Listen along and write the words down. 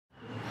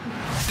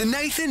the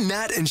Nathan,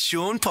 Nat and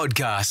Shaun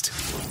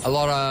podcast. A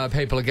lot of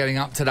people are getting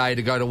up today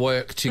to go to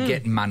work to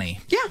get money.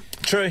 Yeah.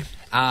 True.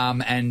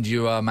 And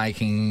you are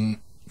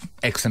making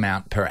X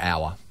amount per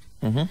hour.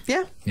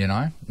 Yeah. You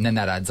know? And then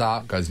that adds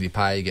up, goes in your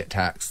pay, you get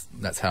taxed.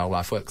 That's how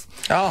life works.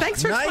 Oh,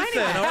 Thanks for explaining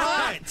Nathan, that. all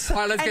right. All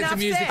right, let's get some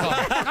music on.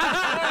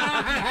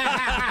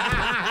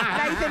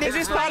 Nathan, Is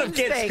this part of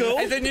Get things. School?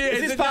 Is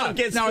this part of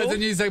Get No, School? it's a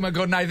new segment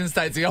called Nathan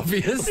States the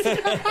Obvious.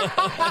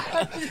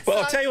 Well,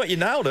 I'll tell you what, you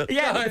nailed it.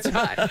 Yeah, that's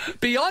right.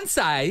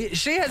 Beyonce,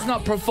 she has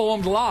not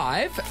performed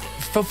live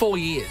for 4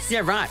 years.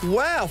 Yeah, right.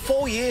 Wow,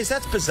 4 years.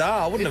 That's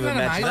bizarre. I wouldn't Isn't have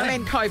that imagined that. I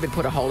mean, COVID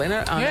put a hole in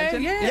it, I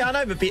imagine. Yeah, I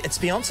know, but it's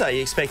Beyonce.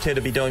 You expect her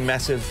to be doing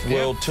massive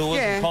world tours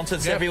Yeah. and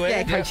concerts Yep. everywhere.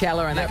 Yeah,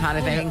 Coachella and that kind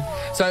of thing.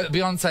 So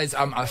Beyonce's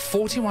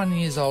 41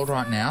 years old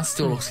right now,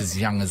 still looks as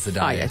young as the day.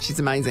 Oh, yeah, she's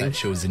amazing. that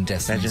she was in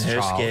Destiny's Imagine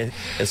her Child.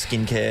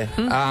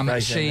 skincare.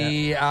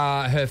 regime,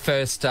 Her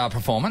first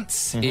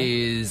performance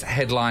is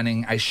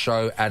headlining a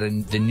show at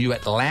the new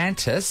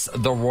Atlantis,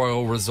 the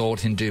Royal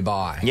Resort in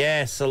Dubai.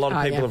 Yes, a lot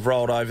of people yeah. have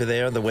rolled over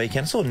there on the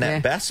weekend. I saw Nat Yeah.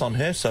 Bass on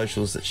her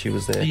socials that she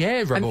was there.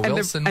 Yeah, Rebel And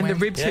Wilson the went.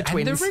 Ribka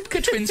twins. And the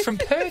Ribka twins from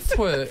Perth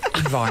were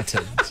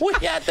invited. We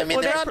had them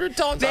in there 100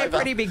 times They're over.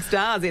 pretty big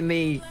stars in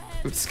the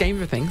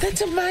scheme of things.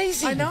 That's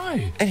amazing. I know.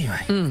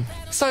 Anyway.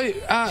 So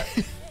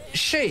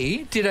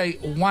she did a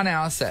 1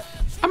 hour set.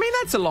 I mean,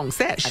 that's a long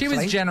set, She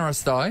actually. was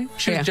generous, though.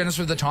 She Yeah. was generous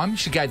with the time.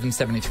 She gave them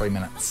 73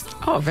 minutes.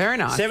 Oh, very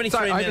nice. 73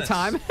 so, minutes.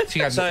 overtime. She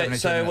gave them 73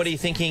 So minutes. what are you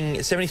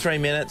thinking? 73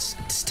 minutes.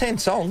 It's 10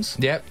 songs.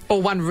 Yep.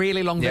 Or one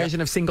really long Yeah.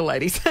 version of Single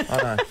Ladies.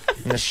 I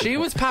know. She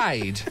was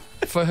paid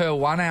for her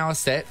 1 hour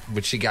set,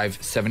 which she gave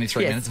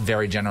 73 Yes. minutes.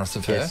 Very generous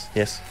of her. Yes,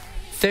 yes.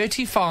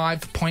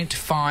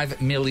 35.5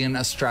 million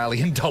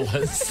Australian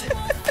dollars.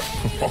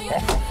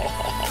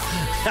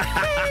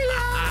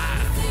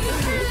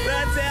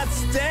 That's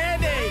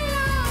outstanding.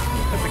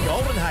 That's a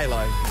golden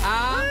halo.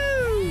 Are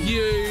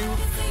you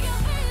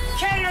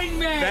kidding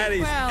me? That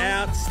is Well,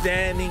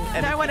 outstanding.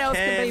 And No if one you else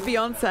can be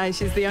Beyonce.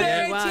 She's the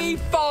only one.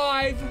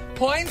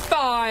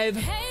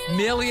 35.5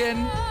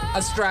 million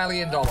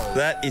Australian dollars.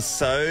 That is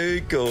so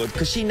good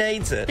because she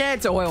needs it. Yeah,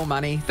 it's oil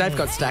money. They've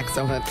got stacks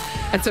of it.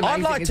 It's amazing.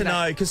 I'd like to isn't it?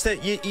 know because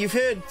you've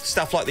heard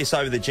stuff like this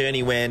over the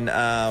journey when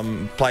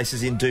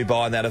places in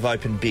Dubai and that have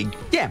opened big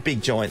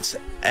joints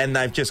and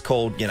they've just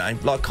called,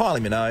 like Kylie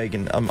Minogue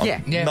and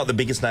Yeah. not the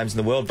biggest names in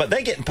the world, but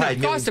they're getting paid.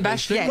 Guy millions.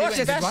 Sebastian. Yeah, Guy just-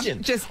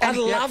 Sebastian. just- I'd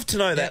yep. love to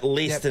know that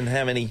list and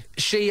how many.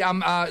 She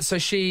so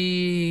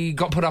she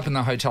got put up in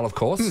the hotel, of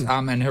course,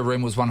 and her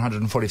room was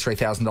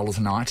 $143,000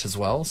 a night as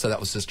well. So that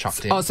was just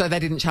chucked in. Oh, so they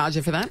didn't charge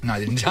her for that? No,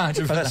 they didn't charge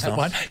her for that's that nice.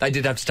 one. They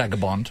did have to take a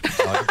bond.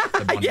 So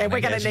the bond Yeah, money.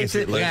 we're going to need yes, to.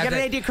 yes, You're yes. going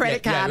to need your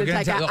credit card we're and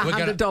gonna take out look, we're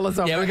gonna- $100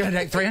 off. Yeah, we're it. going to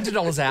take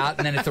 $300 out,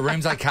 and then if the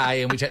room's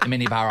okay and we take the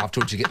minibar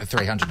afterwards, you get the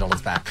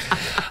 $300 back.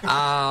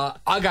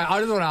 Okay, I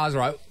just want to ask,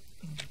 right,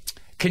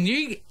 can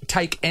you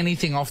take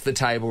anything off the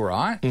table,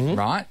 right?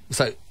 Right?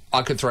 So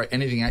I could throw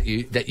anything at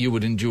you that you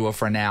would endure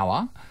for an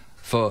hour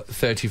for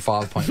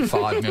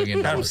 $35.5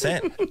 million.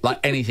 100%. Like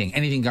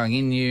anything going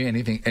in you,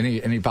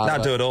 any part No,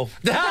 of do it all.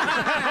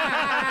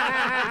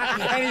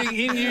 Anything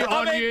in you,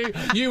 on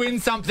you in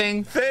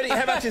something. 30.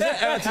 How much is it?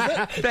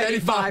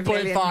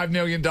 $35.5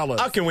 million.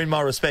 I can win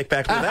my respect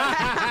back with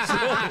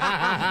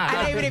that.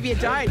 And even if you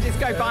don't, just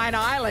go buy an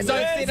island. So,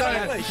 and sit on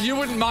it. exactly. you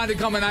wouldn't mind a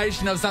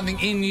combination of something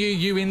in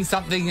you in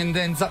something, and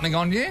then something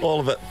on you? All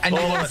of it. And you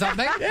All of want it.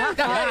 something?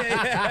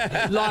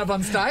 Yeah. Live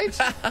on stage?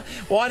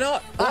 Why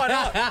not? Why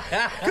not?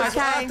 'Cause Okay.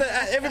 after,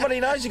 everybody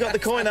knows you got the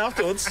coin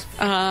afterwards.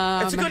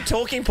 It's a good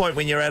talking point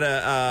when you're at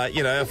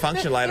a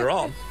function later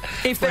on.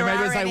 If Where there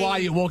maybe are they say, any, why are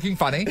you walking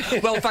funny?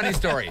 Well, funny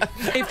story.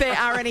 if there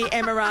are any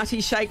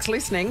Emirati sheikhs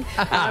listening,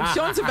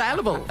 Sean's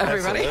available.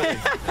 Everybody.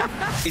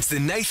 It's the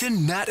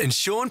Nathan, Nat and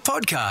Shaun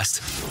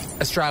podcast.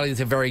 Australia's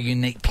a very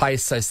unique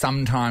place, so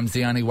sometimes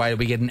the only way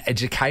we get an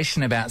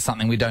education about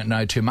something we don't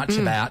know too much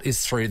about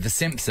is through The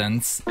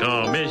Simpsons. Oh,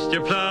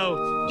 Mr.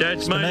 Plow,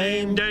 that's my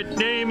name. That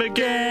name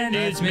again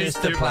is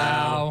Mr.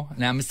 Plow.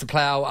 Now, Mr.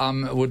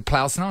 Plow would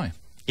plough snow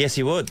Yes,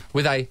 you would.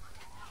 with a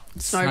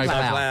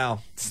Snowplow.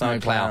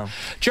 Snowplow.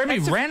 Jeremy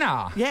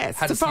Renner. Yes,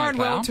 had it's a foreign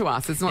snowplow. world to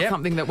us. It's not Yep.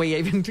 something that we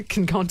even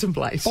can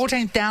contemplate.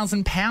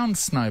 14,000-pound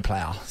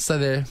snowplow, so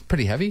they're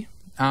pretty heavy.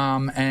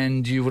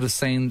 And you would have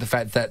seen the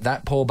fact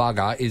that poor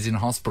bugger is in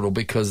hospital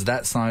because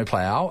that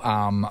snowplow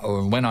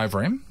went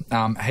over him.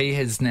 He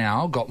has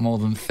now got more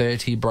than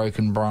 30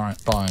 broken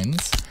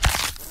bones.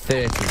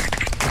 30.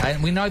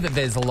 And we know that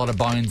there's a lot of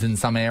bones in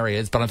some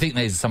areas, but I think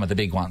these are some of the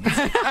big ones.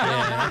 Yeah,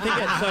 I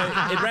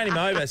think it ran him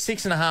over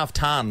 6.5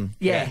 ton.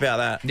 Yeah. About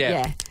that.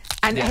 Yeah.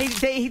 And Yeah.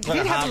 he Like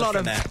did have a lot harvester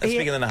of... now. That's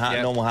bigger than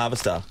a normal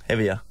harvester.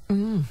 Heavier.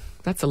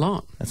 That's a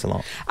lot. That's a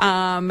lot.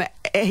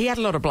 He had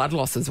a lot of blood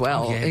loss as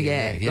well. Oh,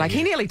 yeah.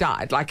 He nearly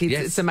died. Like,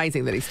 Yes. it's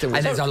amazing that he's still...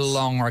 And there's a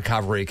long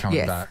recovery coming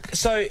Yes. back.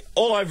 So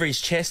all over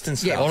his chest and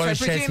stuff. Yeah. All So over his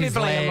chest, his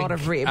presumably a leg. lot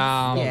of ribs.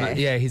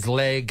 Yeah. His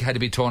leg had to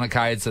be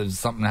tournicated, so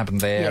something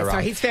happened there. Yeah, so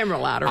his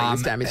femoral artery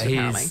was damaged,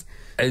 apparently.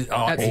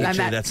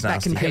 That's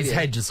nasty. His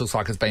head just looks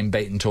like it's been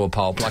beaten to a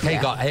pulp. Like he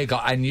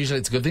got, and usually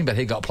it's a good thing, but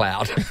he got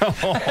ploughed.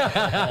 That's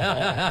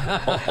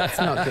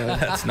not good.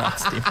 That's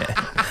nasty, man.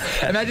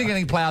 Imagine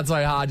getting ploughed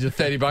so hard your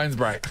 30 bones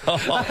break.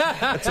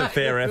 That's a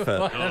fair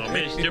effort. Oh,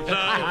 Mr.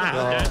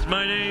 Plow, that's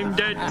my name,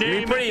 that name.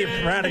 You'd be pretty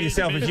proud of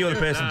yourself if you were the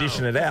person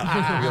dishing it out.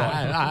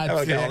 Have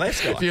a go on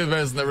this guy. If you're the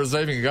person that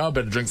receiving it, I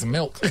better drink some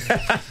milk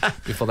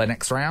before the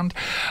next round.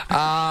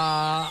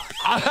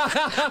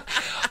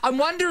 I'm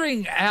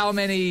wondering how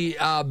many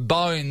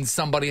bones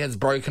somebody has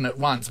broken at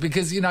once,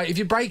 because, you know, if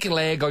you break your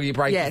leg or you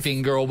break your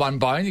finger or one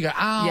bone, you go,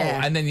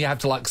 and then you have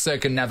to, like,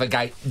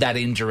 circumnavigate that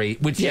injury,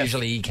 which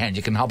usually you can.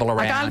 You can hobble around.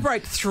 Like I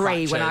broke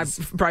 3 when I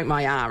broke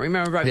my arm.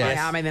 Remember I broke my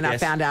arm, and then I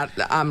found out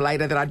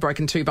later that I'd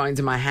broken 2 bones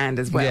in my hand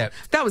as well.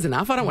 That was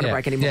enough. I don't want to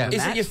break any more than that.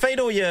 Is it your feet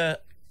or your...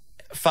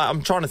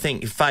 I'm trying to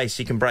think. Your face,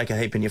 you can break a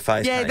heap in your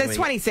face. Yeah, there's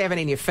 27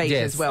 in your feet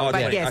as well.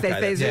 But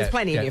there's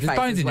plenty in your face. There's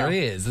bones in your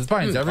ears. There's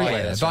bones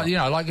everywhere. But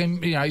right. like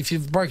if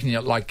you've broken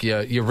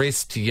your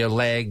wrist, your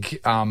leg,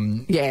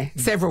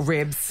 several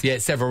ribs. Yeah,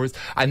 several ribs,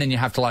 and then you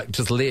have to like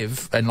just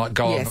live and like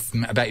go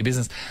about your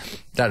business.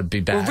 That'd be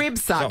bad. Well,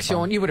 ribs suck,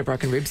 Sean. You would have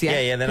broken ribs,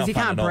 Yeah, they're not because you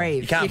can't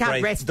breathe. You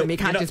can't rest them. You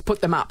can't just put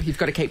them up. You've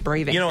got to keep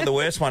breathing. You know what the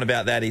worst one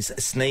about that is?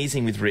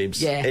 Sneezing with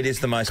ribs. Yeah. It is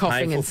the most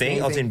painful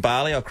thing. I was in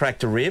Bali. I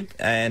cracked a rib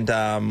and...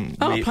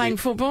 playing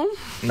football?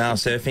 No,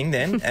 surfing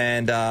then.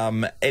 And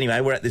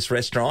anyway, we're at this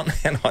restaurant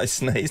and I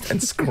sneezed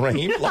and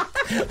screamed like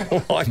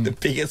the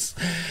biggest...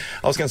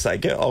 I was going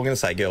to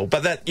say girl.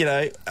 But that,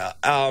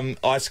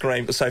 I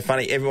screamed. It was so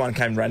funny. Everyone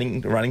came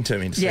running to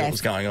me to see what was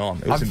going on.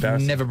 It was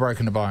embarrassing. I've never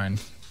broken a bone.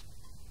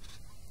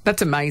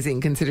 That's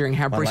amazing, considering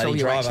how brittle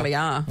you actually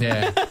are.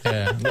 Yeah.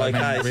 Low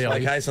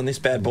case on this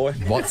bad boy.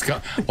 What's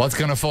going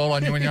to fall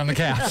on you when you're on the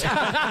couch?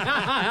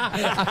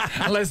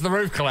 Unless the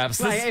roof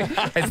collapses.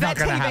 It's not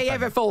going to happen. If TV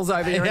ever falls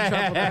over, you're in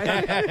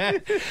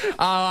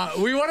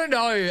trouble. We want to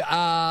know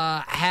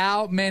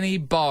how many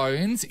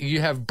bones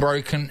you have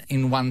broken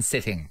in one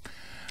sitting.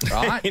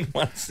 Right? In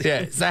one sitting.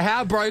 Yeah. So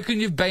how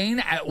broken you've been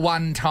at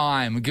one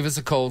time. Give us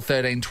a call,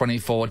 13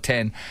 24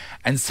 10.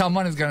 And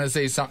someone is going to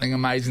see something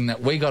amazing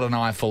that we got an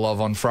eyeful of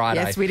on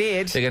Friday. Yes, we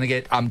did. They're going to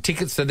get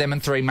tickets for them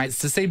and 3 mates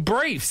to see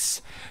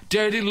Briefs,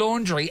 Dirty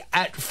Laundry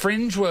at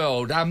Fringe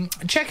World.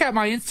 Check out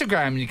my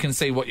Instagram and you can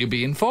see what you'll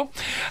be in for.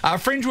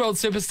 Fringe World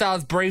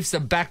superstars Briefs are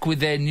back with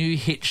their new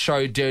hit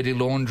show, Dirty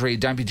Laundry.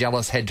 Don't be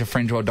jealous. Head to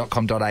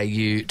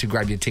fringeworld.com.au to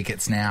grab your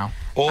tickets now.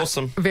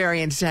 Awesome.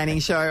 Very entertaining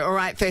show. All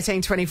right,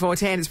 13 24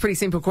 10. It's a pretty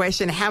simple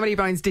question. How many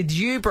bones did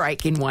you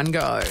break in one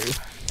go?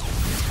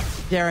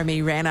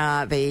 Jeremy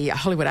Renner, the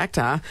Hollywood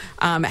actor,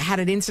 had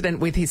an incident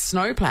with his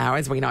snowplow.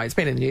 As we know, it's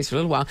been in the news for a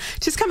little while.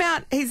 Just come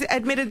out, he's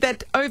admitted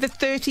that over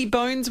 30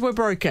 bones were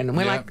broken. And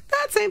we're like,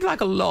 that seems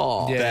like a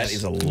lot. Yeah, that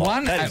is a lot.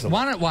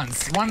 One at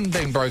once. One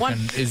being broken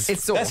is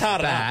that's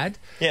hard bad.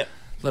 Yeah.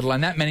 Let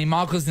alone that many.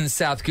 Michael's in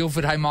South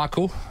Guildford. Hey,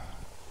 Michael.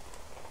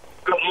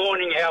 Good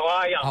morning, how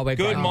are you? Oh, we're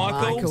good, great.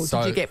 Michael.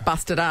 Did you get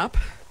busted up?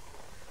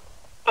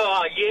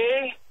 Oh,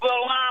 yeah.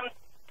 Well,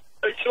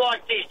 it's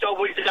like this. I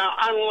was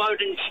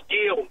unloading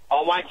steel.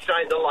 I won't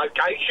say the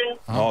location.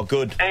 Oh,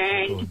 good.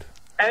 And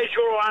as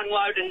we were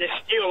unloading the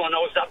steel, and I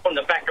was up on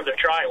the back of the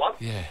trailer,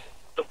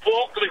 the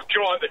forklift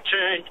driver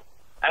turned,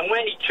 and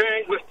when he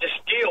turned with the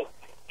steel,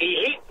 he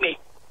hit me,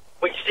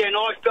 which then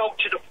I fell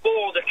to the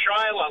floor of the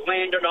trailer,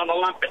 landed on a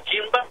lump of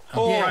timber,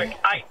 broke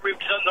 8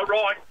 ribs on the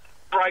right,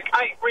 broke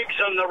 8 ribs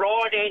on the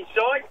right-hand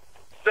side,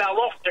 fell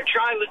off the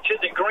trailer to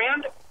the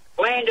ground,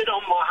 landed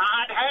on my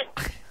hard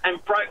hat,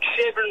 and broke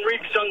 7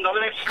 ribs on the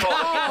left side.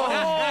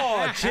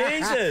 Oh,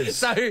 Jesus.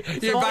 So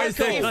you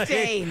basically...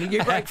 15.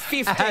 You broke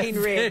 15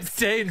 ribs.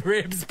 15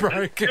 ribs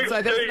broken.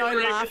 So there's no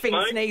laughing,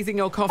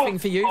 sneezing or coughing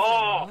for you?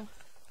 Oh.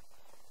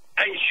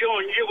 And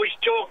Sean, you was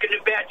talking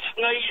about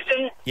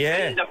sneezing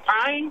and the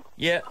pain.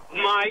 Yeah.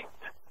 Mate,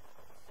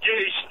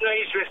 you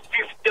sneeze with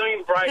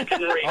 15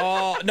 broken ribs.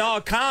 Oh, no, I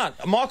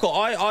can't. Michael,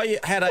 I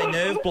had a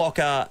nerve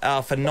blocker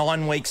for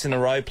 9 weeks in a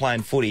row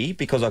playing footy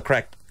because I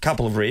cracked a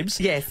couple of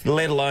ribs. Yes.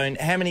 Let alone,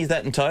 how many is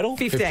that in total?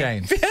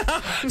 15.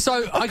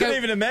 So I couldn't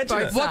even imagine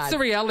it. What's the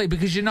reality?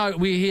 Because,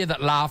 we hear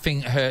that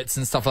laughing hurts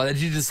and stuff like that.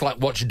 Did you just,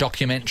 watch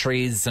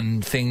documentaries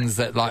and things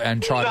that,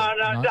 and try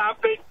No,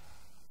 but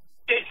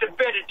there's a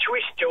better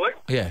twist to it.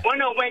 Yeah.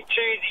 When I went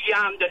to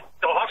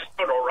the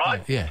hospital,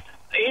 right? Yeah.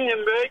 In the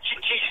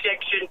emergency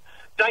section,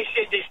 they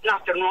said there's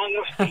nothing wrong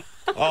with me.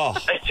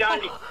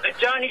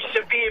 It's only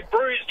severe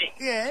bruising.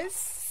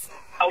 Yes.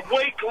 A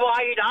week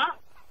later,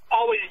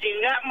 I was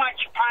in that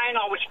much pain.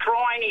 I was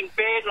crying in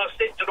bed, and I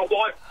said to the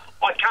wife,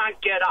 I can't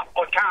get up.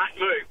 I can't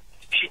move.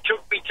 She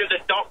took me to the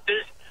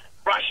doctors,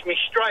 rushed me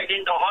straight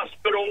into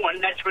hospital,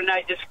 and that's when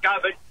they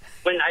discovered,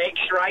 when they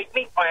x-rayed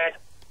me, I had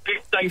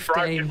 15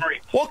 broken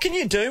ribs. What can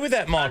you do with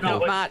that, Michael?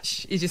 Not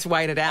much. You just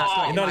wait it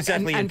out. You're not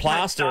exactly in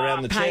plaster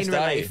around the pain chest,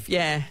 relief.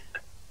 Yeah.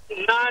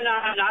 No.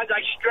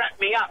 They strapped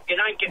me up. You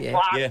don't get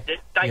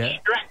plastered. They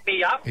strapped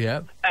me up.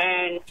 Yeah.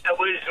 And it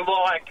was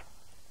like,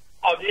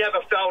 I've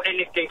never felt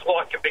anything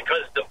like it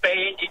because the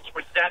bandage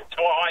was that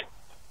tight.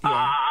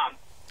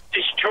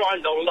 Just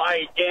trying to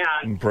lay down,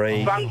 And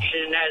breathe.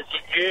 function as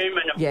a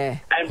human, Yeah.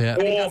 and Yeah.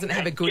 But he walk doesn't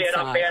have a and good get side.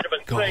 up out of a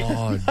seat,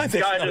 God. That's go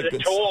not to a the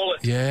good toilet.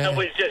 Yeah. It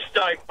was just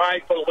so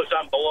painful. It was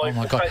unbelievable. Oh,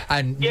 my God. But,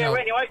 And, you yeah, know-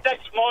 anyway,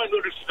 that's my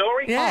little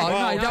story. Yeah. Oh, no,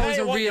 Well, that was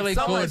a what, really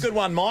someone a good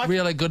one, Mike.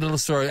 really good little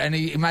story. And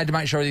he made to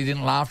make sure he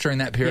didn't laugh during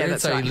that period, Yeah,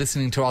 that's so right.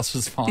 listening to us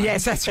was fine.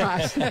 Yes, that's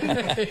right.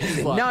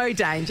 No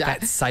danger.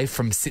 That's safe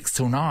from 6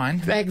 till 9.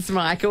 Thanks,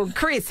 Michael.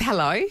 Chris,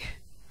 hello.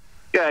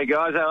 G'day,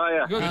 guys. How are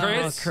you? Good,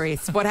 Oh,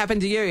 Chris, what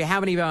happened to you? How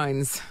many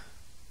bones?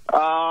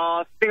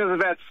 I think it was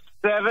about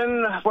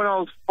 7. When I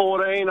was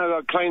 14, I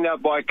got cleaned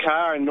up by a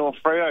car in North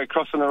Freo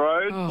crossing the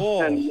road.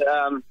 Oh. And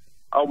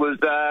I was,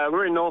 we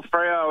were in North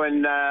Freo,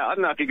 and I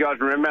don't know if you guys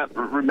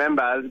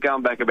remember, it was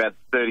going back about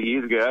 30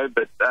 years ago,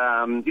 but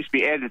used to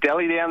be Ed's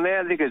Deli down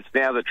there. I think it's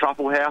now the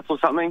Truffle House or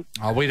something.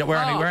 Oh, we're only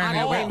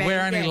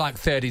yeah. like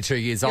 32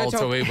 years old,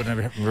 so we wouldn't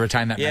have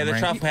retained that Yeah, the memory.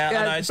 Truffle House.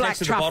 No, it's next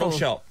to the bottle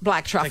shop.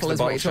 Black Next Truffle to is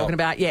the what you're bottle talking shop.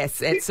 about.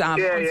 Yes, it's on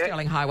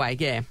Sterling Highway,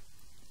 yeah.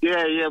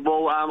 Yeah.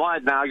 Well, I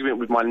had an argument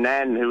with my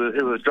nan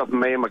who was dropping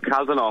me and my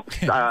cousin off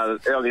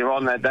earlier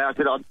on that day. I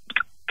said,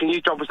 can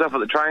you drop us off at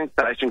the train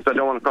station because I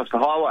don't want to cross the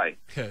highway?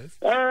 Yes.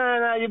 Oh,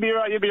 no, you'll be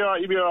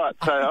right.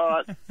 So, all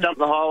right, jump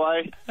the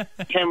highway.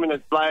 10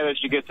 minutes later,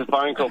 she gets a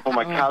phone call from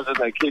my cousin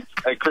that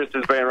Chris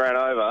has been ran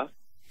over.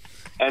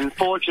 And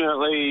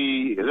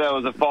fortunately, there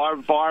was a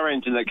fire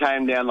engine that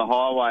came down the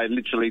highway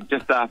literally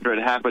just after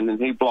it happened, and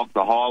he blocked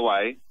the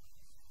highway.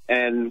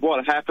 And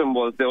what happened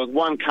was there was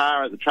one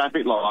car at the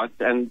traffic lights,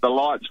 and the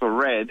lights were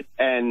red,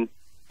 and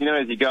you know,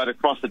 as you go to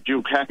cross the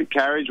dual traffic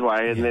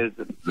carriageway, and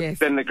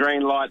then the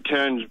green light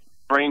turns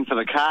green for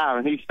the car,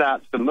 and he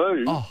starts to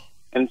move. Oh.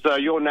 And so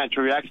your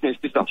natural reaction is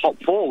just to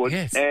hop forward.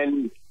 Yes.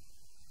 And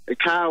the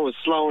car was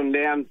slowing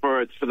down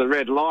for the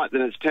red light,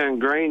 then it's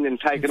turned green, then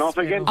taken off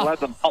again. So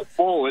as I hop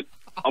forward,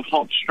 I've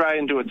hopped straight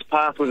into its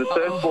path with a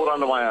surfboard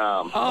under my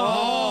arm.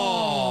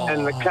 Oh.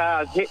 And the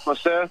car hit my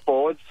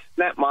surfboard,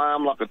 snapped my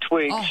arm like a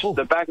twig. Oh.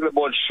 The back of the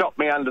board shot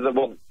me under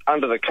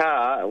the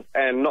car,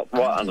 and not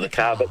right under the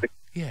car, but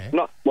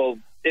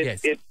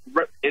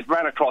it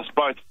ran across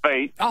both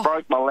feet,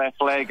 broke my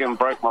left leg, and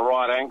broke my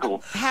right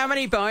ankle. How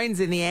many bones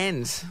in the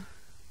end?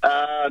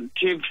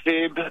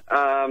 Fib,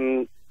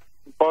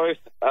 both.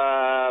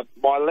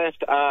 My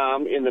left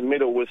arm in the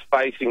middle was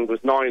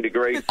 90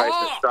 degrees,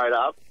 facing straight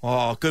up.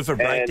 Oh, good for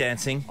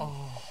breakdancing.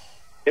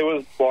 It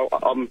was. Well,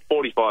 I'm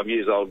 45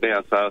 years old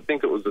now, so I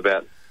think it was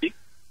about 6.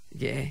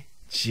 Yeah.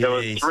 There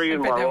was 3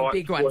 in But my they were right.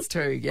 big ones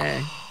too,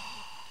 yeah.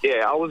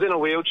 Yeah, I was in a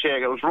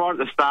wheelchair. It was right at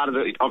the start of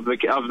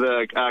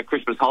the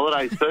Christmas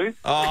holidays too.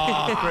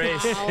 Oh,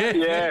 Chris.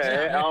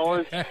 Yeah, I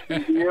was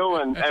ill,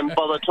 and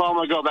by the time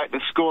I got back to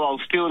school, I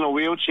was still in a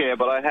wheelchair,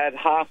 but I had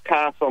half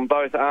casts on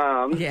both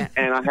arms, Yeah.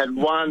 and I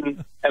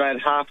had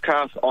half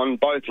casts on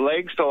both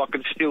legs, so I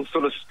could still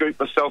sort of scoop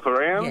myself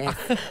around. Yeah.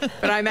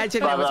 But I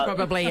imagine that was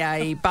probably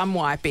a bum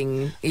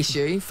wiping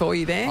issue for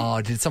you there. Oh,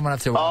 did someone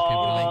have to wipe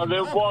Oh,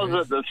 there was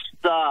at the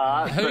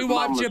start. Who but Mum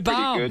wiped was your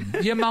pretty bum?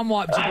 good. Your mum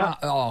wiped your bum.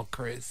 Oh,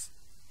 Chris.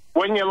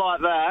 When you're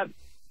like that,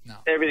 No.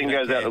 everything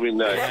goes out the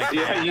window.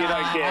 Yeah, you don't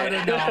I care.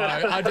 don't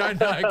know. I don't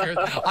know, Chris.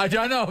 I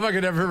don't know if I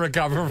could ever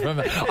recover from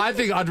it. I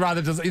think I'd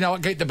rather just,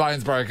 keep the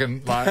bones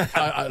broken. Like,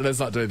 let's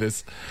not do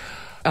this.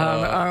 All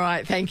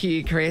right, thank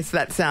you, Chris.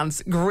 That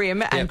sounds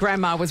grim, and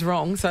Grandma was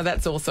wrong, so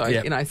that's also,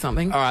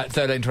 something. All right,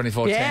 13,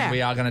 24, 10. Yeah.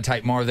 We are going to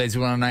take more of these.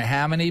 We want to know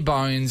how many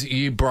bones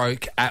you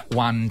broke at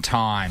one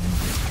time.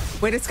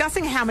 We're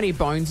discussing how many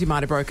bones you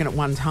might have broken at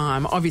one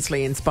time,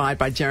 obviously inspired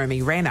by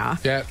Jeremy Renner,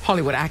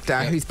 Hollywood actor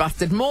who's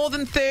busted more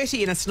than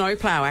 30 in a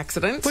snowplow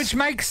accident. Which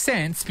makes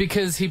sense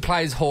because he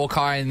plays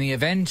Hawkeye in the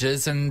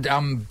Avengers,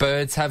 and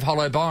birds have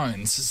hollow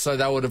bones, so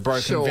they would have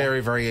broken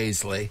very, very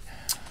easily.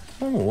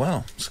 Oh,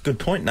 wow. It's a good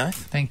point, Nath.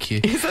 Thank you.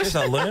 Guess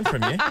I learned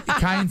from you.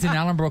 Kane's in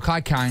Allenbrook. Hi,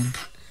 Kane.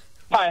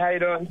 Hi, how you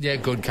doing? Yeah,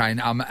 good, Kane.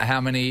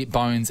 How many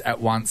bones at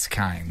once,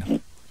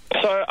 Kane?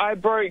 So I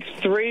broke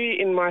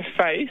 3 in my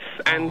face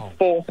and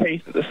 4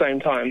 teeth at the same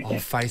time. Oh,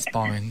 face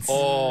bones.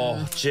 Oh,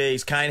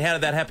 jeez. Kane, how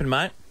did that happen,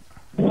 mate?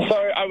 So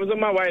I was on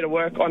my way to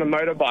work on a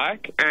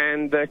motorbike,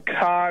 and the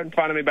car in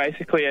front of me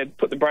basically had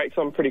put the brakes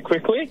on pretty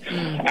quickly,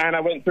 and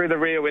I went through the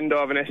rear window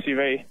of an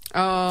SUV.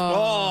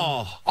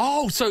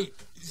 Oh, so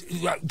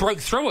broke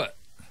through it.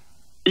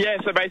 Yeah,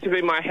 so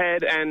basically my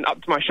head and up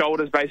to my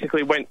shoulders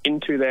basically went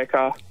into their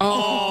car.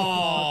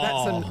 Oh,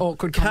 that's an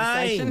awkward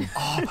conversation.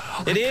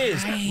 It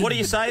is. What do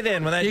you say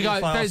then when they You go,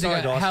 fly?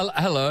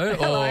 hello.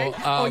 Hello.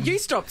 Or, you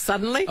stopped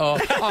suddenly.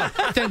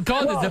 thank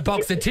God there's a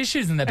box of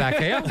tissues in the back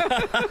here.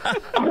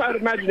 I'd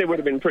imagine it would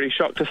have been pretty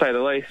shocked, to say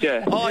the least,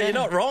 yeah. Oh, you're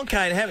not wrong,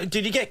 Kane.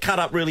 Did you get cut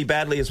up really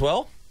badly as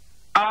well?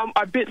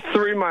 I bit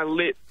through my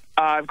lip.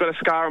 I've got a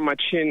scar on my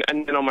chin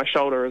and then on my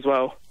shoulder as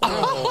well.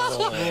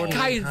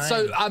 Kane,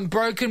 so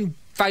broken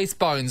face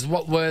bones,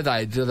 what were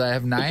they? Do they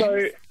have names?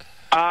 So,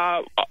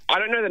 I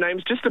don't know the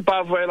names. Just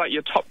above where, like,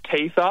 your top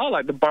teeth are,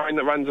 like the bone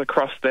that runs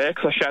across there,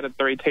 because I shattered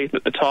 3 teeth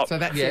at the top. So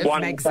that's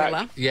one maxilla.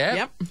 back. Yeah.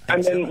 Yep.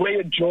 And then where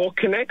your jaw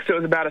connects, it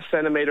was about a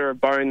centimetre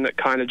of bone that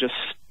kind of just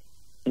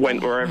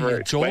went wherever Your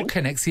it jaw went.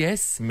 connects,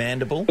 yes.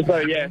 Mandible. So,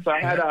 yeah, so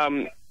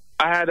I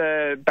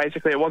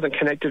basically it wasn't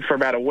connected for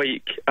about a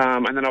week,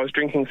 and then I was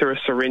drinking through a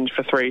syringe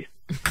for 3.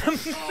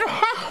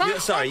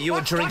 You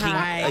were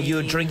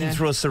drinking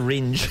through a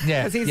syringe.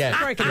 Yeah, Because he's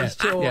broken his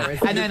jaw. yeah.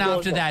 isn't And then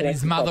after that,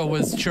 his mother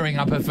was chewing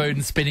up her food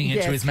and spitting it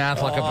Yes. into his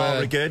mouth like a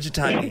bird.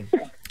 Regurgitating. he?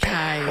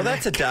 Kane. Well,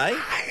 that's a day.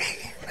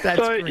 That's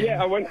So grim.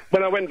 yeah, when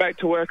I went back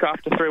to work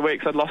after 3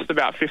 weeks, I'd lost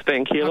about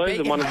 15 kilos,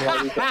 and one of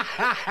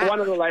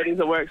the ladies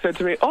at work said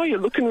to me, "Oh, you're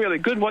looking really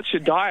good. What's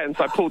your diet?" And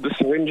so I pulled the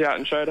syringe out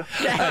and showed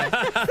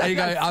her. There you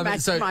go.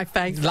 Smashed my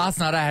face. Last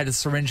night I had a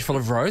syringe full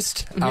of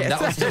roast. Yes.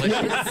 That was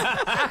delicious.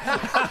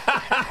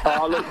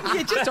 Oh, look,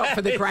 You just opt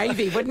for the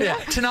gravy, wouldn't you?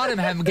 Tonight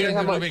I'm getting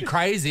a little bit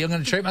crazy. I'm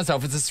going to treat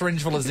myself. It's a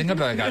syringe full of Zinger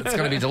Burger. It's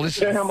going to be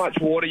delicious. you know how much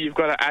water you've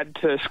got to add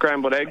to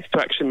scrambled eggs to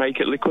actually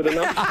make it liquid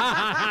enough?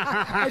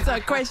 It's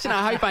a question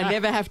I hope I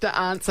never have to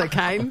answer,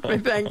 Kane.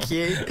 Thank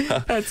you.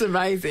 That's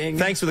amazing.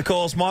 Thanks for the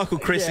calls. Michael,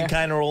 Chris Yeah. and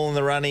Kane are all in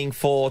the running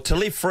to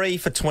live free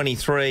for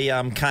 23.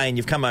 Kane,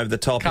 you've come over the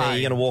top here. Kane.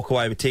 You're going to walk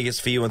away with tickets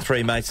for you and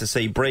 3 mates to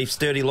see Briefs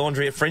Dirty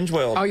Laundry at Fringe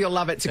World. Oh, you'll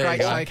love it. It's a There great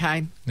you go. show,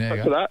 Kane. There you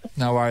Thanks for go. that.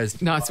 No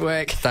worries. Nice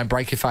work. Don't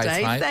break your face,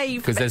 Stay mate.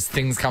 safe. Because there's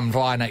things come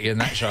flying at you in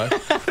that show.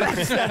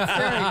 That's true.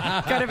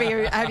 Got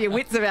to have your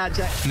wits about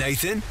you.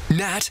 Nathan,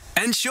 Nat,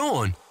 and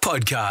Sean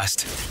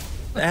podcast.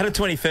 I had a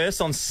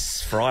 21st on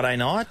Friday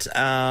night.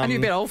 Are you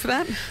a bit old for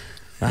that?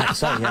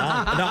 So young. No,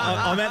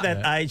 I'm at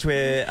that age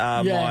where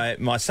Yeah.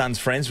 my son's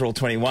friends are all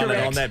 21 Correct.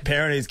 and I'm that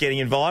parent who's getting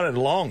invited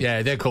along.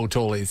 Yeah, they're called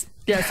tallies.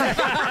 Yes.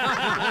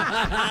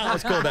 I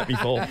was called that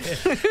before.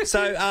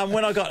 So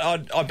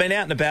I've been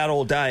out and about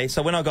all day.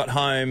 So when I got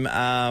home,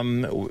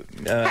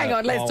 Hang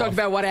on, let's talk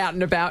about what out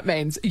and about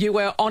means. You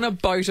were on a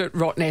boat at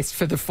Rottnest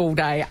for the full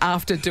day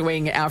after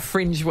doing our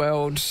Fringe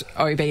World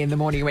OB in the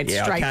morning. You went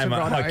straight to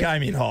Roto. I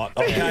came in hot.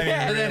 I came in But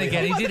then really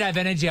again, hot. he did have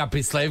energy up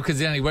his sleeve because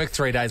he only worked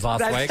 3 days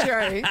last week. That's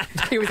true.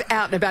 He was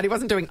out and about. He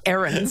wasn't doing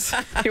errands.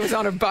 He was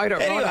on a boat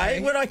at Anyway,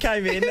 Roto. when I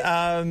came in,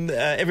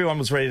 everyone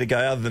was ready to go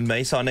other than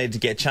me, so I needed to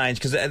get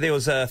changed because there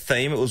was a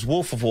theme. It was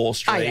Wolf of Wall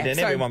Street, yeah, and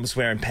so- everyone was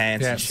wearing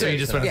pants Yeah, and so shit. you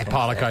just went with a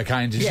pile of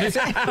cocaine, did Yes.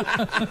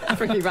 you?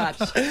 Pretty much.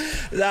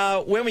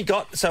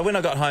 When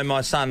I got home,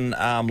 my son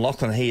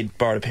Lachlan, he had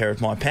borrowed a pair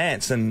of my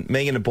pants, and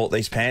Megan had bought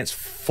these pants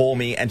for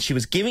me, and she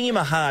was giving him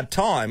a hard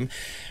time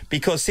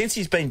because since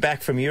he's been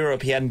back from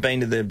Europe, he hadn't been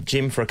to the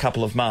gym for a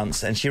couple of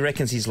months, and she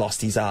reckons he's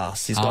lost his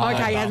ass. He's got no Okay,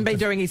 he bum hasn't been to-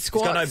 doing his He's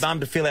got no squats. bum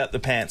to fill out the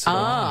pants.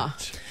 Ah.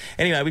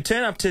 Anyway, we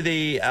turn up to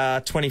the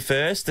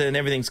 21st and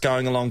everything's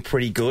going along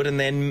pretty good. And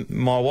then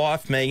my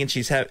wife, Megan,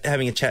 she's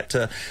having a chat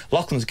to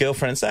Lachlan's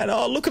girlfriend saying,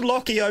 "Oh, look at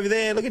Lockie over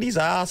there. Look at his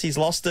ass. He's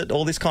lost it,"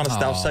 all this kind of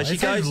stuff. So she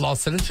It's not goes...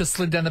 lost it. It just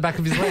slid down the back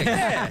of his leg.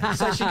 Yeah.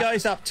 So she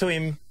goes up to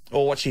him,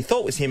 or what she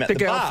thought was him at The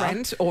the bar.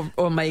 girlfriend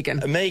or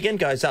Megan? Megan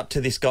goes up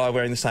to this guy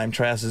wearing the same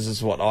trousers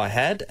as what I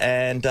had,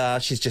 and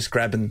she's just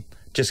grabbing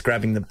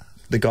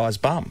the guy's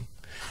bum.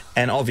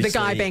 And obviously... The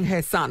guy being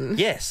her son?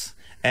 Yes.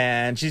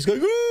 And she's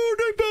going, "Oh,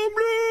 no bum,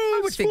 no,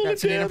 I would think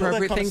that's an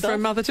inappropriate thing for a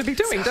mother to be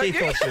doing, don't She you?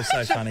 thought she was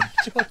so funny.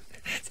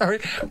 Sorry,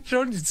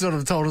 Sean sort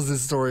of told us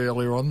this story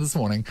earlier on this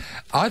morning.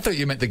 I thought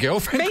you meant the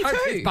girlfriend. Me grabbed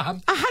too. his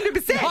bum.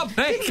 100%. Not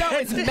Didn't know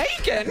it's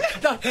Megan.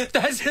 No,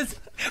 that's just...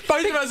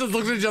 Both of us have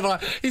looked at each other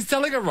like, he's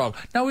telling it wrong.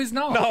 No, he's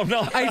not. No, I'm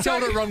not. He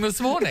told it wrong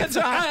this morning. That's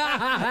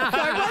right.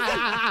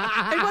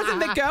 So it wasn't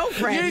the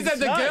girlfriend. You said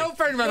the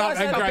girlfriend went up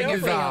and grabbed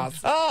his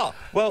ass. Oh,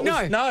 well,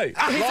 No. no.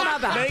 His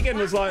mother. Megan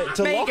was like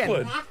to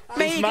Lockwood.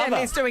 His Megan mother.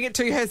 is doing it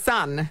to her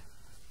son.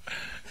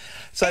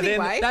 So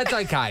Anyway. That's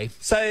okay.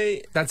 So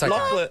That's okay.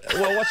 Lachlan,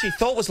 well, what she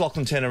thought was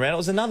Lachlan turned around. It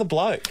was another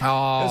bloke.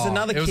 Oh, it was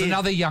another It was kid.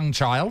 another young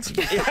child.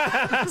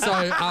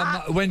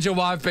 So, when's your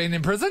wife been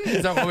in prison?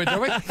 Is that what we're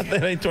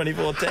doing?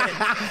 2014.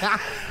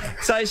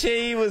 So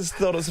she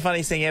thought it was the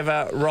funniest thing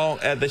ever. Wrong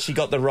that she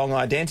got the wrong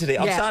identity.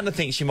 I'm Yeah. starting to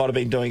think she might have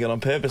been doing it on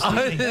purpose. I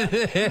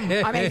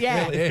mean,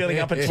 yeah. Filling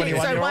up a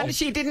 21-year-old. So one,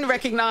 she didn't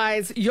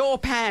recognise your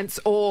pants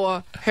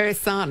or her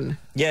son.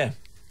 Yeah.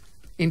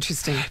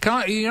 Interesting.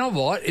 You know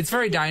what? It's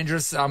very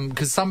dangerous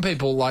because some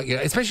people, like,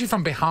 especially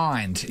from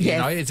behind, you Yes.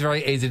 know, it's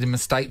very easy to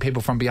mistake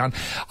people from behind.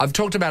 I've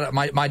talked about it.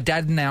 My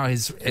dad now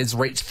has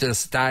reached the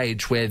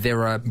stage where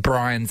there are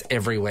Brians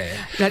everywhere.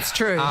 That's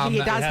true. He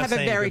does have have a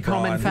seen very the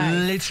Brian. common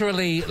face.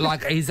 Literally,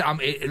 like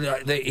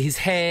his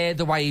hair,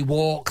 the way he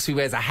walks, he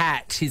wears a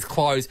hat, his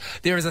clothes.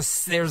 There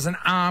is an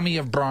army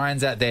of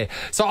Brians out there.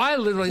 So I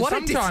literally What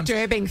a sometimes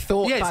disturbing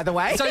thought, Yes. by the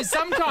way. So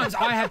sometimes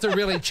I have to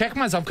really check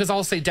myself because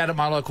I'll see Dad at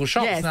my local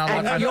shops, Yes, and I'm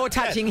and like, you're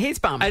touching his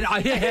bum. and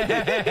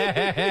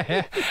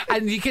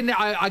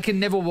I can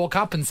never walk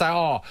up and say,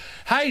 "Oh,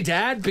 hey,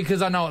 Dad,"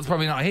 because I know it's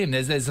probably not him.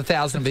 There's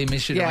 1,000 of him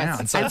issued around.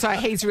 Yes. And so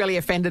he's really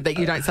offended that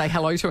you don't say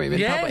hello to him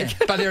in public.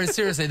 But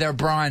there are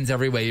Brians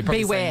everywhere. You've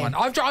probably Beware. seen one.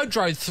 I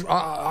drove.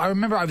 I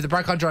remember over the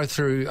break, I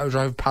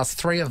drove past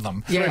 3 of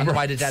them Yeah. on the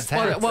way to Dad's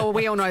house. Well,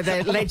 we all know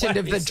the legend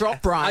of the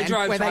drop Brian,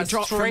 where they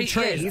drop from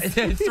trees.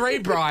 3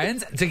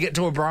 Brians to get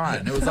to a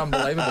Brian. It was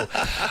unbelievable.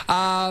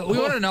 We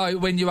want to know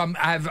when you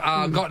have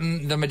gotten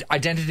the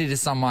identity to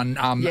someone.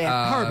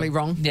 Horribly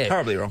wrong. Yeah,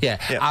 Horribly wrong. Yeah.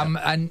 Yeah.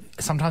 And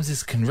sometimes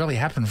this can really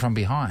happen from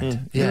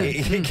behind. Yeah.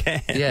 You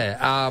can.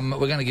 Yeah,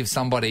 we're going to give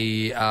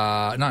somebody...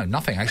 no,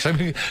 nothing, actually.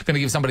 We're going to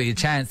give somebody a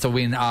chance to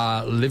win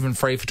Living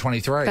Free for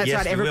 23. That's Yes,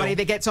 right, we everybody will.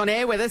 that gets on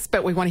air with us,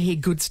 but we want to hear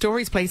good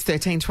stories, please.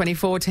 13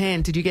 24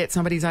 10. Did you get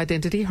somebody's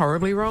identity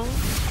horribly wrong?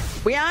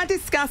 We are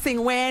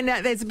discussing when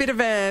there's a bit of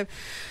a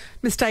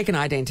mistaken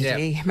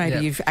identity. Yep. Maybe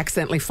Yep. you've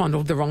accidentally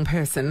fondled the wrong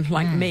person,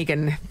 like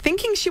Megan,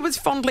 thinking she was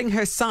fondling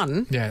her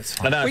son. Yeah, it's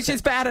I fine. know. Which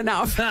is bad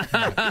enough.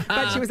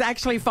 But she was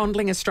actually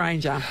fondling a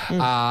stranger.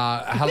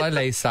 Hello,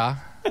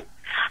 Lisa.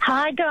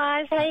 Hi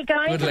guys, how you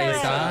going? Good,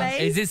 Lisa.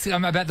 Lisa. Is this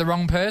about the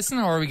wrong person,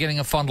 or are we getting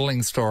a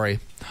fondling story?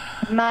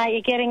 Mate,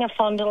 you're getting a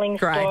fondling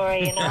Great.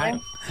 story, you know.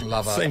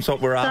 Love it. Seems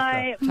what we're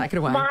after. So, Take it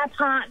away. my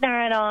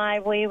partner and I,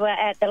 we were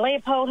at the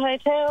Leopold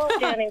Hotel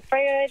down in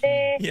Freo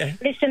there, Yeah.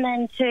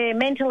 listening to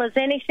Mental as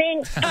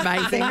Anything.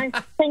 Amazing.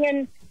 You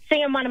know,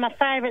 singing one of my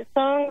favourite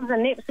songs,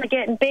 and nips are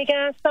getting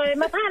bigger. So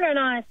my partner and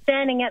I are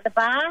standing at the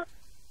bar,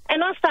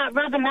 and I start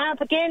rubbing up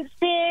against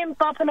him,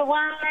 bopping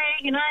away,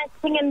 you know,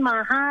 singing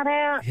my heart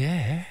out.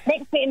 Yeah.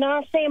 Next thing you know,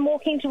 I see him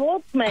walking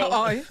towards me.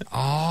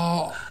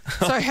 Oh.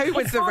 So who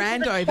was the I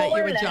went to rando the that you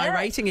were toilet.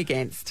 gyrating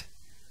against?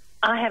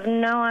 I have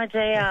no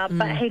idea,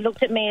 but he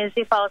looked at me as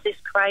if I was this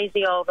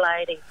crazy old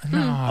lady.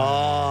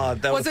 Oh,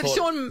 that Was it thought-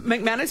 Sean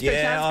McManus,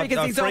 Yeah, perchance,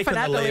 because he's often frequent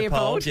at the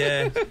Leopold?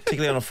 Yeah,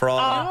 particularly on a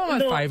Friday. You know what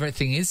look. my favourite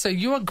thing is? So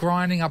you are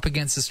grinding up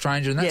against a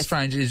stranger, and that Yes.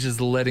 stranger is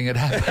just letting it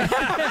happen.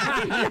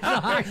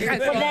 Well,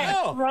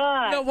 that's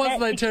right. Not once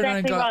That's they turn around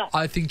and exactly go, right.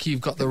 I think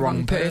you've got the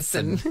wrong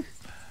person.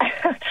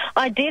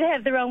 I did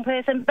have the wrong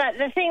person, but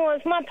the thing was,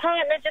 my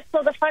partner just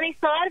saw the funny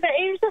side of it.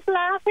 He was just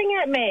laughing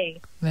at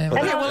me. Yeah, And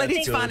well, Yeah, I well, was it is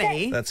thinking,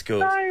 funny. That's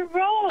good. So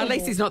wrong. At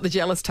least he's not the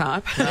jealous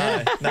type. No,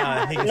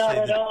 he can Not see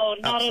at the all,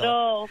 not upside. at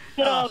all.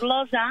 Good old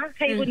Loza,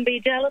 he wouldn't be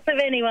jealous of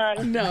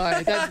anyone.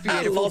 No, that's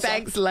beautiful.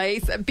 Thanks,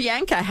 Lise.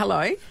 Bianca,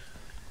 hello.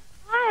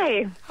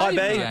 Hi. Hi,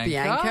 B.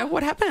 Bianca,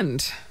 what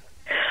happened?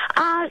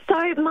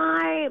 So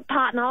my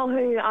partner,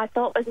 who I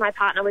thought was my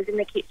partner, was in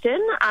the kitchen,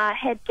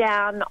 head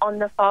down on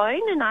the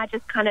phone, and I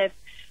just kind of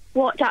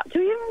walked up to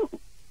him,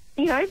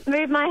 you know,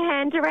 moved my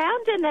hand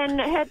around, and then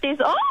heard this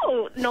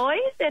noise,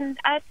 and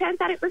it turns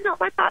out it was not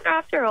my partner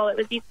after all. It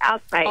was his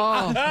housemate.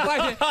 Oh,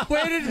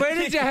 wait, where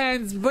did your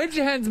hands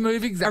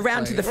move exactly?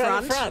 Around to the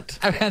front.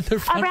 Around the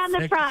front. Around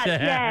the front,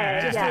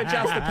 yeah. Just to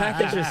adjust the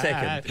package a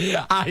second.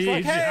 Like,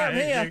 hey, I'm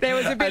here. There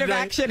was a bit of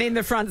action in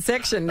the front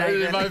section,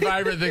 Nathan. My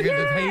favourite thing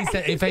is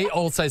if he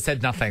also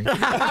said nothing.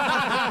 Except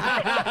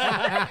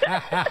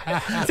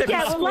he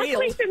Yeah, well,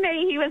 luckily squealed. for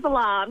me, he was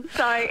alarmed,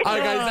 so...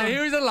 Okay, so he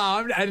was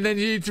alarmed, and then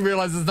you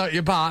realise it's not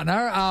your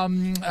partner.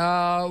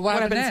 What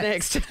What happened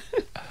happens next?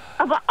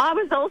 I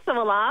was also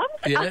alarmed.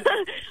 Yeah.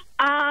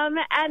 And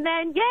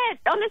then,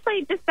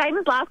 honestly, just same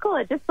as last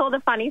caller, just saw the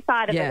funny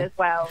side of Yeah. it as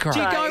well. Correct.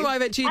 Do you So- go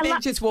over? Do you I then lo-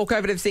 just walk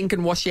over to the sink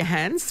and wash your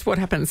hands? What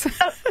happens?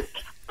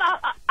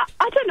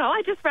 I don't know.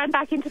 I just ran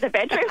back into the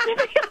bedroom.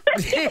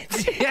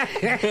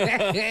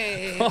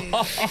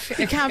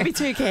 You can't be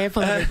too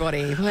careful,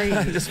 everybody. Please.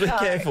 Just be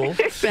careful.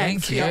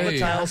 Thank you. On the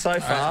tail so All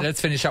far. right,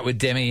 let's finish up with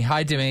Demi.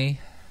 Hi, Demi.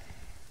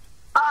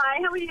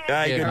 Hi, how are you?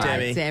 Hey, Yeah, good, right.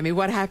 Demi. Sammy,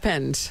 what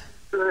happened?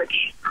 Good.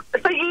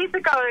 So years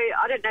ago,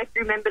 I don't know if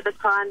you remember the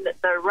time that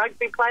the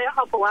rugby player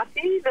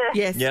Hopewaki,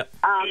 Yes. Yep.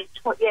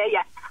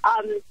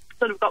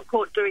 sort of got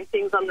caught doing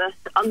things on the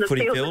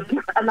Footy field,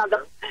 field.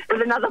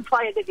 with another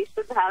player that he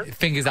shouldn't have.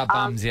 Fingers up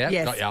bums, yeah?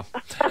 yes. Got ya.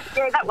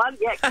 Yeah, that one.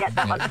 Yeah,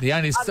 that one. The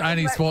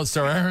only sports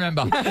story I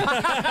remember.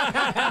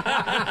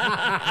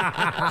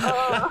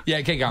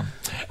 Yeah, keep going.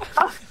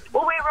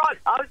 Well,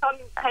 I was on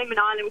Cayman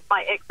Island with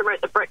my ex and we're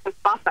at the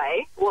breakfast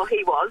buffet. Well,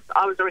 he was.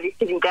 I was already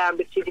sitting down,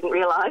 but she didn't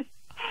realise.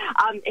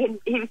 And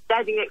he was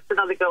standing next to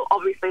another girl,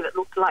 obviously, that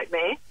looked like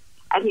me.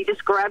 And he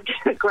just grabbed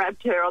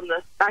her on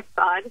the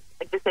backside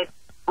and just said,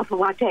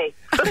 Hopewaki.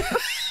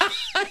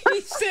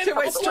 To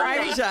a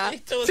stranger.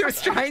 To a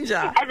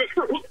stranger. And it's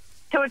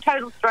to a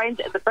total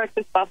stranger at the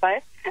breakfast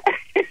buffet.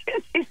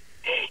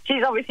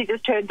 She's obviously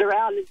just turned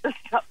around and just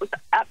was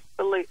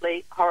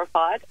absolutely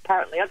horrified.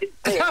 Apparently, I didn't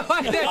see it.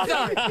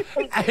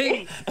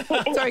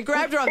 So he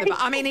grabbed her on the...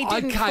 I mean, he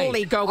didn't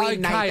fully go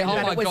in, Nathan, oh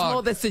but my it was God.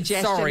 more the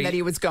suggestion Sorry. that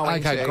he was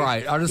going to. Okay,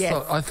 great. I just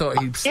Yes. thought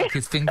he stuck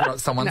his finger up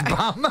someone's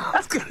bum.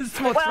 It's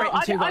more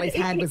threatened to while his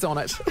hand was on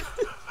it.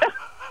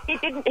 He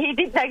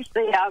didn't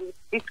actually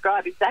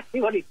describe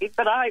exactly what he did,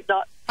 but I hope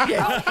not.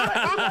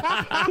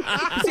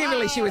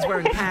 Presumably she was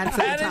wearing pants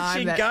at the How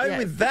time. did she go yeah.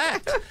 with that?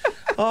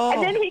 Oh.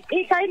 And then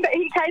he came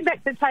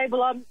back to the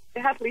table. I'm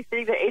happily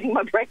sitting there eating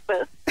my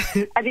breakfast,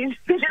 and he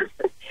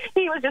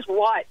was just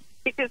white.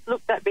 He just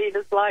looked at me and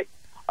was like,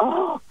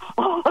 oh,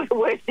 the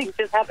worst thing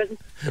just happened.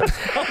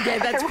 Yeah,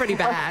 that's pretty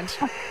bad.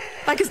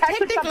 Like, 'cause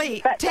technically,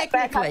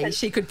 happened.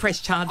 she could press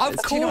charges.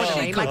 Of Do you know course what I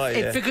she mean? could. Like,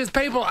 yeah. Because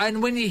people,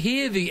 and when you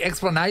hear the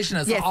explanation,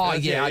 it's Yes. like, oh,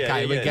 Yeah,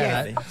 okay, we yeah, get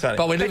yeah. it. Totally.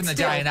 But we live But in a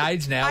still, day and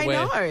age now I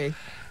where... know.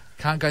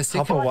 Can't go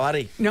sick.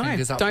 Hopawati. No,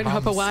 Fingers up don't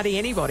bums. hopawati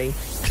anybody,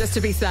 just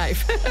to be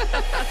safe.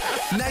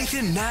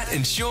 Nathan, Nat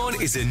and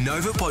Sean is a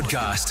Nova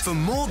podcast. For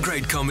more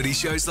great comedy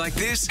shows like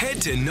this,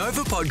 head to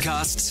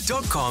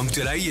novapodcasts.com.au.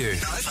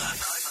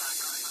 Nova.